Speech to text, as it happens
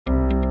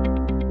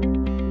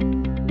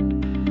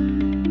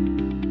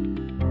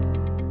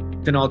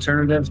It's an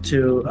alternative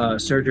to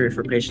surgery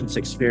for patients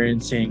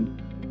experiencing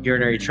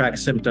urinary tract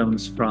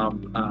symptoms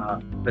from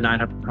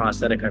benign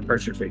prostatic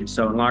hypertrophy.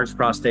 So enlarged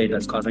prostate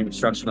that's causing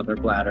obstruction of their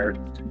bladder,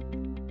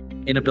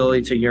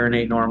 inability to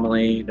urinate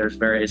normally. There's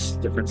various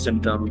different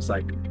symptoms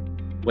like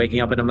waking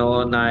up in the middle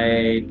of the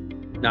night,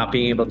 not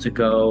being able to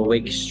go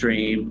wake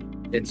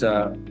stream. It's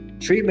a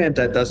treatment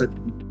that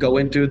doesn't go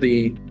into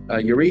the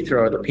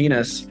urethra or the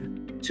penis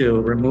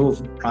to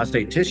remove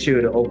prostate tissue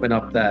to open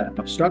up that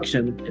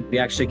obstruction. We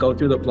actually go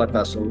through the blood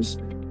vessels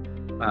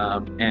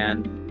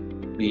and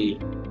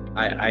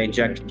I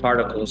inject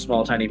particles,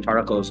 small tiny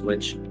particles,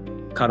 which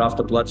cut off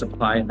the blood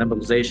supply and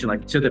embolization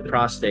like to the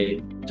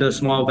prostate, to the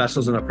small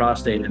vessels in the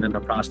prostate, and then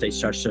the prostate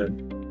starts to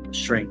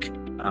shrink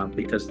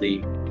because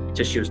the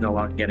tissue is no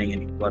longer getting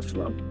any blood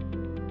flow.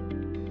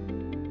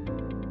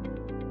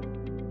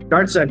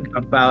 Starts at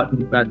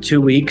about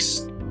 2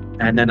 weeks,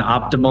 and then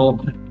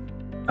optimal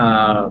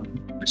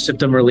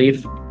symptom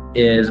relief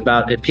is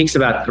it peaks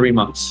about 3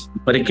 months,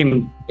 but it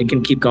can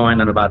keep going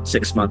in about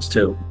 6 months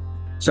too.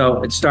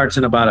 So it starts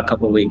in about a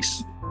couple of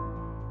weeks.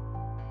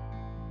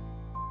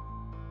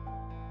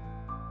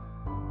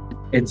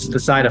 It's the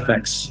side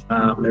effects.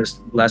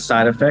 There's less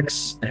side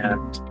effects,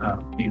 and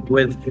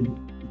with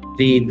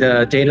the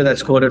data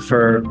that's quoted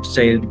for,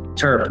 say,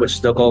 TURP, which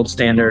is the gold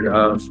standard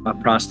of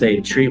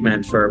prostate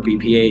treatment for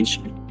BPH,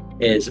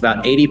 is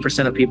about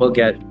 80% of people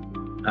get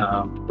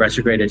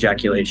retrograde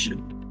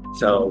ejaculation.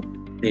 So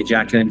the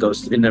ejaculant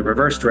goes in the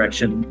reverse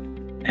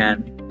direction,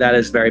 and that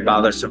is very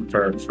bothersome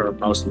for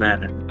most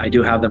men. I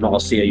do have them all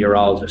see a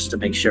urologist to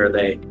make sure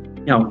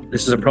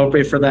this is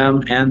appropriate for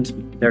them,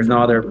 and there's no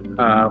other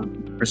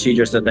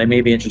procedures that they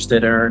may be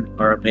interested in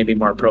or may be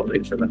more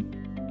appropriate for them.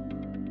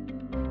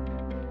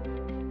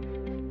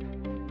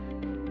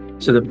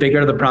 So the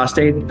bigger the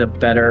prostate, the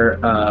better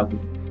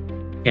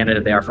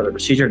candidate they are for the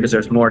procedure, because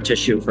there's more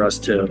tissue for us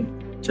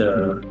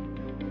to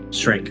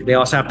shrink. They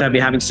also have to be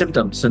having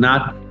symptoms. So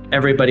not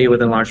everybody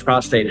with enlarged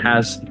prostate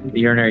has the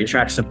urinary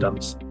tract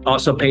symptoms.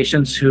 Also,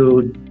 patients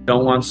who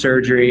don't want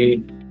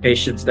surgery,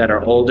 patients that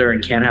are older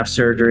and can't have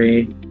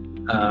surgery,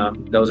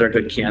 those are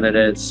good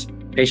candidates.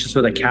 Patients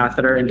with a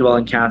catheter,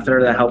 indwelling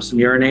catheter that helps them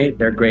urinate,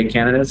 they're great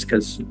candidates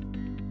because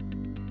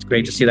it's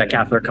great to see that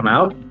catheter come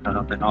out,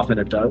 and often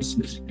it does.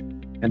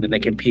 And then they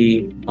can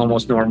pee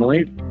almost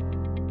normally.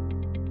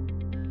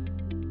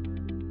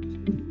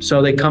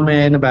 So they come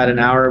in about an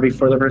hour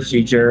before the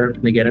procedure,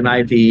 they get an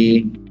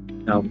IV,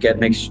 get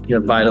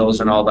vitals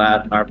and all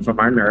that from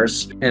our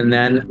nurse. And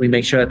then we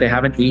make sure that they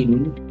haven't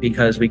eaten,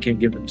 because we can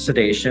give them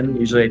sedation.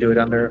 Usually I do it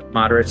under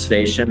moderate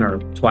sedation, or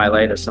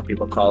twilight as some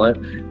people call it.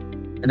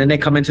 And then they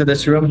come into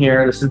this room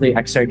here. This is the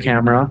X-ray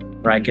camera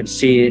where I can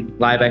see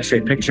live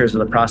X-ray pictures of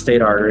the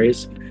prostate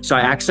arteries. So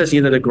I access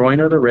either the groin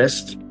or the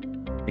wrist.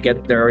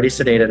 They're already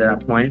sedated at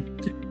that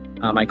point.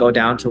 I go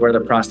down to where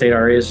the prostate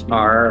arteries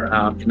are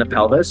in the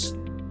pelvis,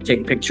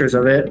 take pictures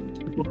of it.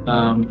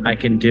 I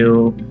can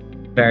do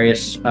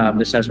various,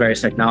 this has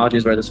various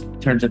technologies where this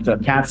turns into a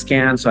CAT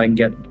scan, so I can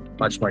get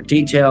much more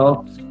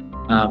detail.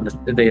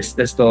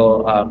 This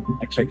little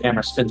X-ray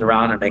camera spins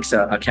around and makes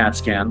a CAT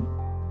scan.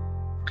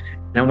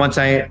 And once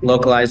I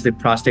localize the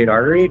prostate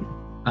artery,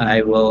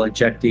 I will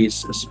inject these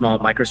small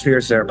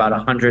microspheres. They're about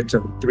 100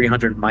 to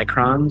 300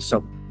 microns,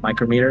 so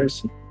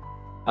micrometers.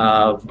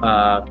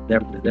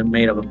 They're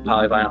made of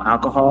polyvinyl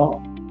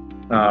alcohol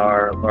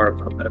or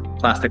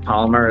plastic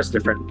polymer. There's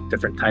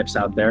different types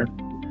out there.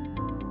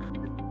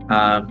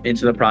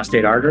 Into the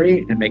prostate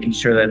artery, and making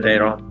sure that they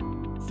don't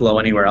flow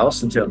anywhere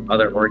else into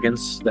other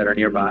organs that are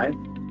nearby.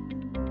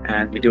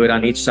 And we do it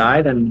on each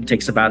side, and it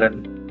takes about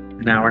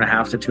an hour and a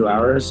half to 2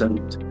 hours,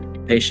 and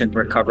patient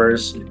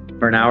recovers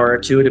for an hour or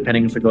two,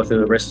 depending if we go through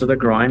the wrist or the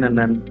groin, and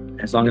then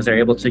as long as they're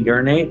able to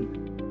urinate,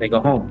 they go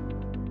home.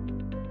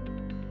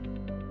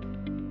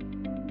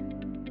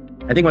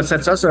 I think what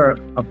sets us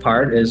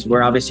apart is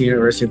we're obviously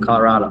University of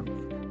Colorado.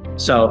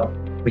 So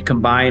we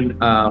combine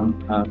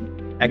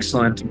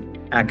excellent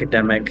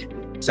academic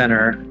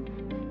center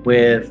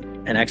with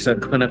an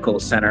excellent clinical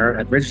center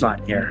at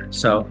Ridgeline here.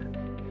 So,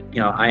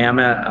 I am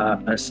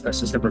a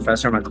assistant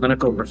professor, I'm a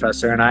clinical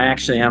professor, and I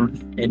actually am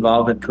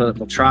involved in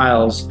clinical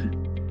trials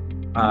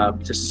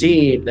to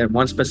see that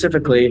one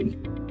specifically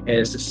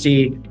is to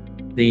see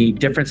the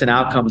difference in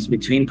outcomes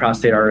between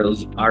prostate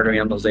artery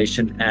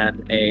embolization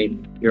and a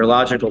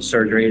urological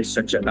surgery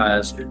such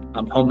as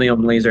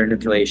holmium laser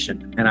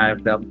enucleation.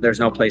 And there's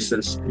no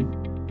places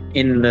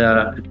in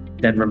the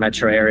Denver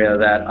metro area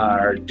that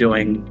are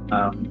doing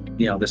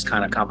this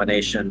kind of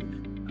combination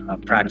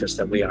practice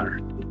that we are.